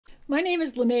My name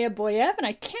is Boyev, and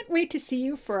I can't wait to see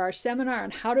you for our seminar on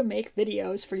how to make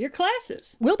videos for your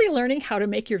classes. We'll be learning how to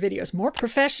make your videos more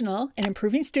professional and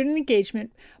improving student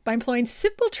engagement by employing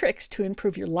simple tricks to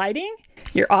improve your lighting,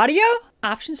 your audio,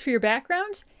 options for your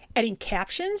backgrounds, adding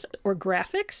captions or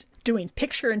graphics, doing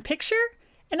picture-in-picture,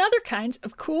 and other kinds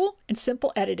of cool and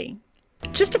simple editing.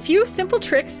 Just a few simple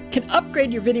tricks can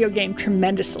upgrade your video game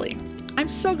tremendously. I'm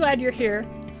so glad you're here.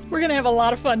 We're going to have a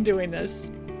lot of fun doing this.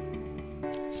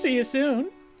 See you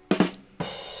soon.